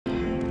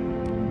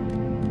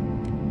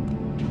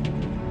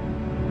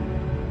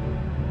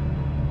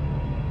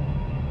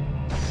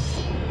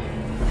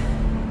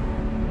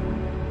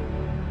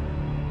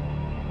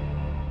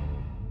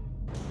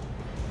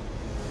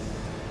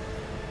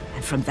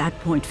from that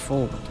point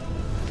forward,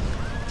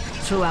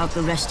 throughout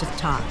the rest of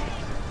time,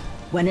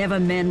 whenever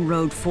men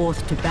rode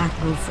forth to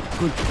battle for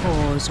good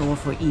cause or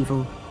for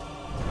evil,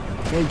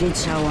 they did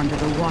so under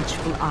the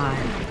watchful eye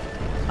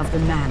of the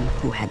man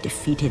who had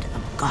defeated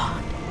a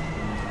god.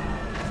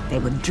 They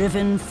were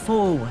driven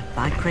forward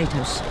by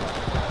Kratos,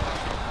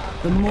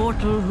 the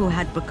mortal who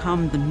had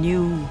become the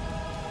new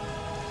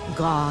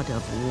god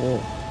of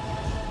war.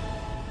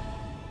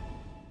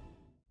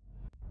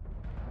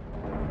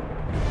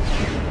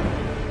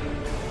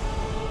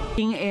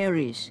 King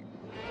Ares,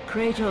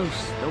 Kratos,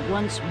 the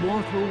once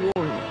mortal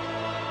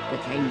warrior,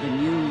 became the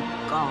new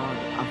god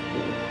of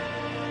war.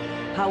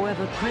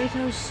 However,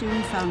 Kratos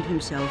soon found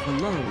himself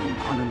alone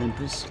on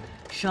Olympus,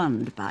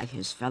 shunned by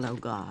his fellow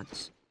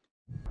gods.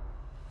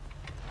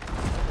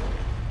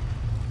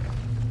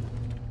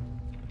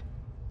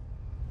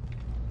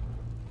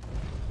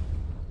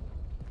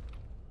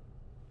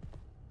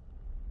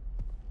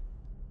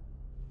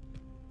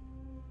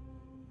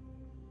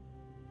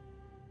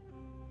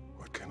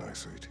 What can I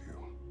say to you?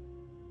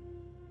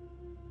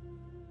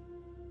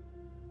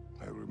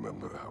 I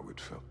remember how it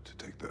felt to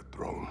take that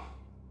throne.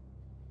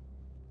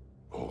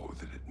 All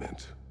that it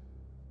meant.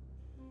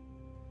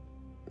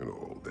 And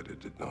all that it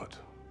did not.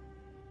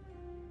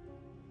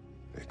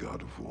 A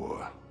god of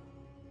war.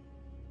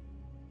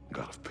 A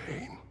god of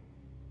pain.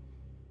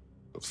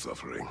 Of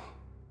suffering.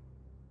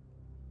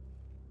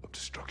 Of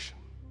destruction.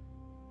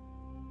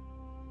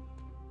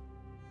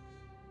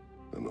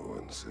 And no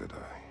one said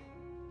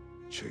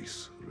I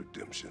chase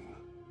redemption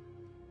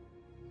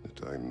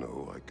that I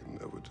know I can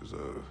never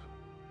deserve.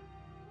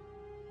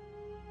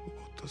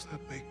 What does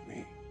that make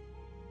me?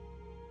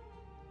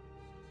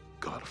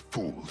 God of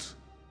fools.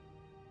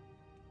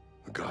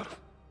 A god of...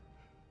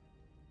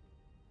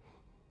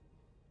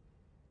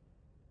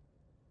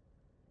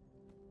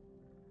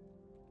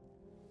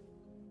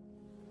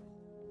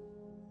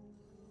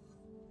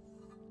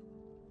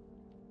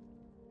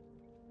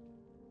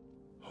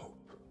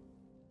 hope.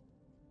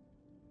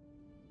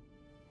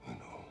 When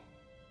all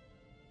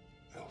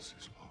else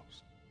is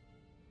lost.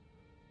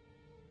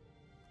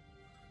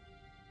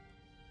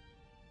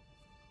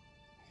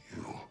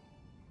 You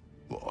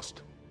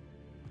lost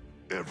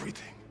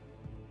everything.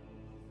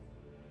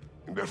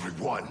 And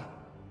everyone.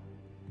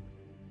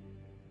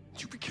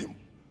 You became...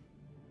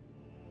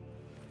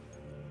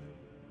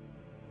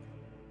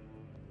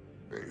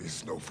 There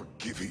is no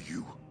forgiving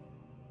you.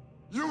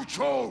 You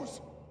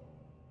chose!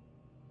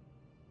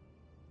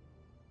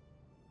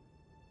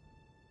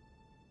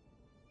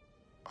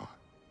 I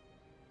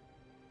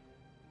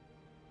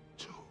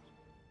chose.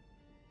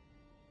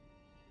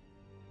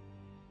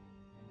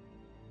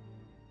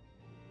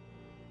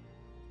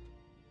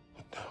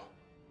 But now...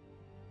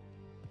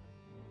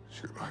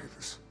 should I,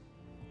 this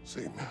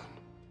same man,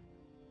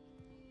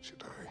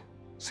 should I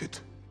sit,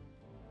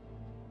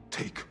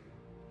 take,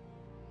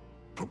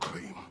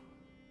 proclaim,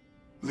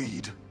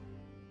 lead,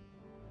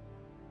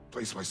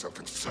 place myself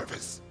in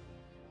service?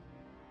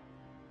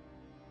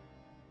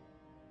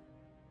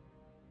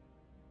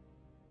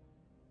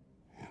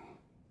 In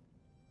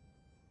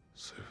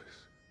service?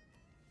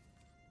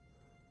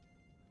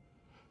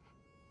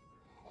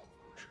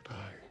 Should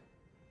I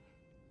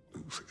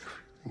lose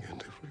everything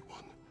and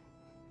everyone?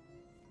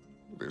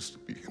 There's to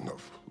be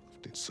enough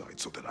left inside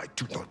so that I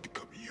do not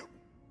become you.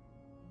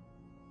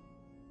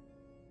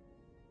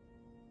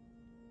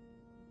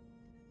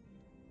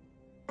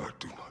 I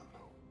do not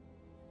know.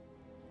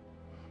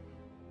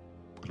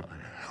 But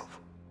I have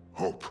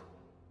hope.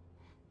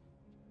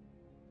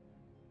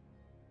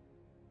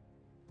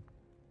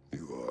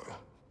 You are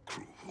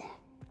cruel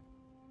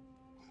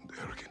and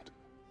arrogant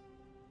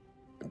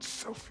and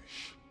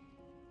selfish.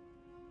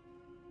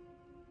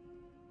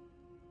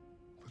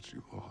 But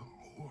you are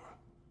more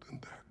than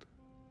that.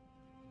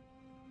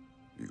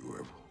 You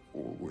have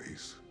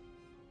always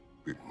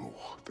been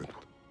more than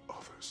what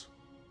others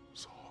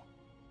saw.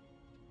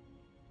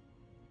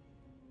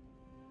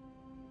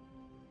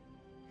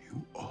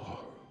 You are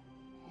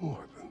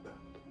more than that.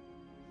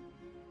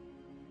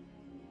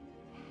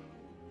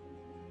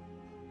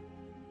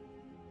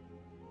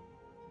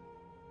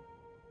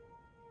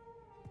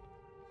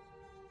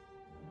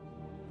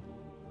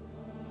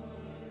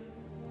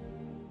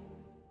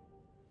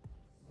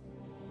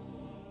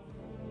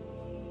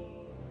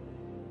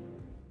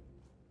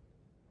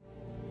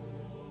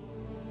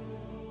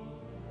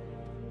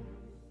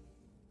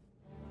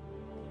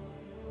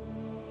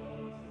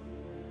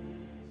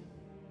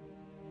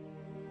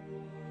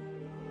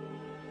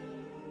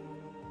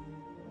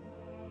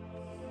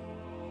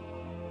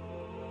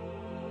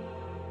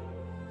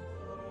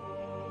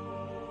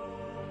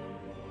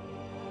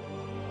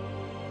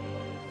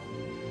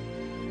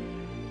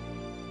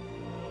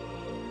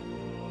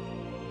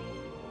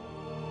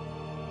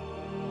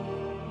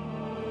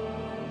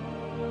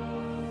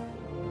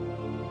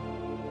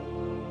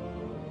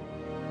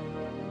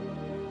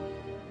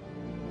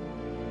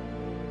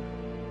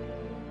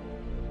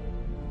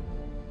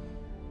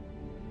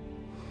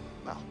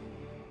 Well,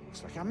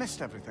 looks like I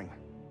missed everything.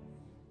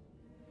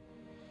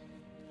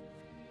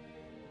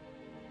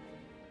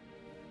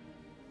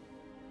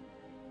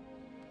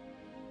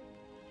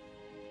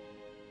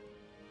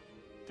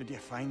 Did you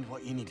find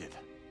what you needed?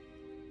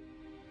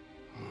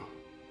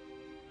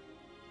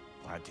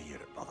 Glad to hear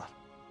it, brother.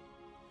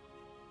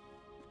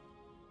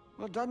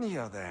 We're done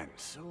here then,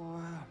 so,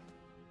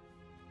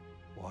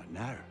 what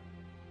now?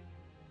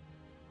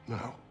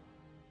 Now,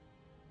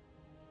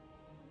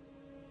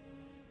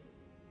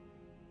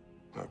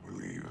 I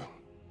believe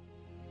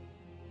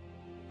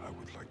I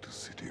would like to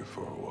sit here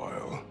for a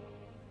while.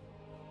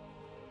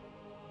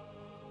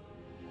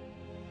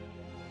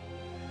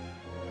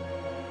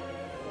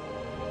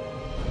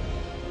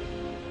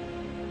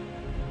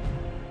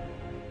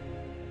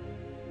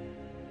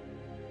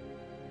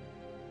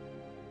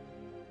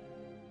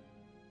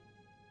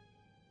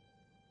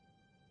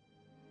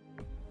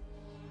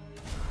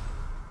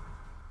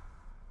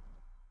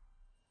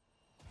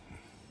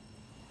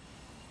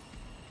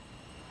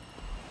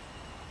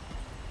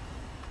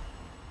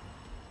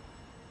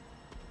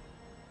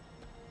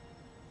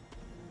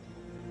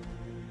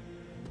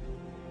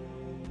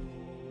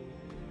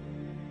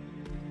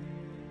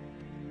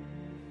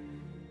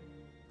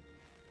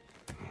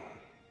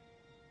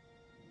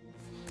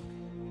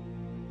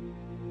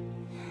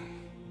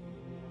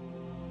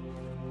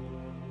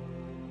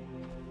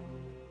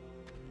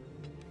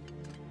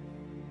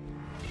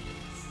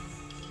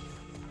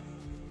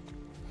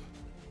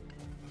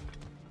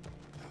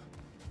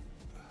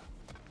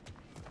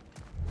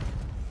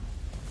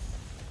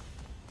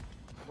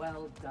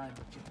 Well done,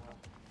 Joel.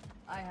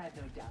 I had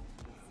no doubt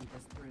you would see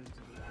this through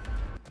to the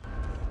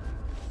end.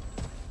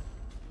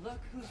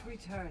 Look who's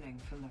returning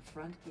from the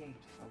front gate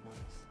for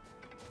once.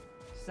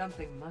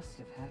 Something must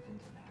have happened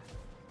in there.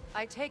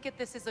 I take it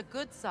this is a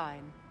good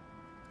sign.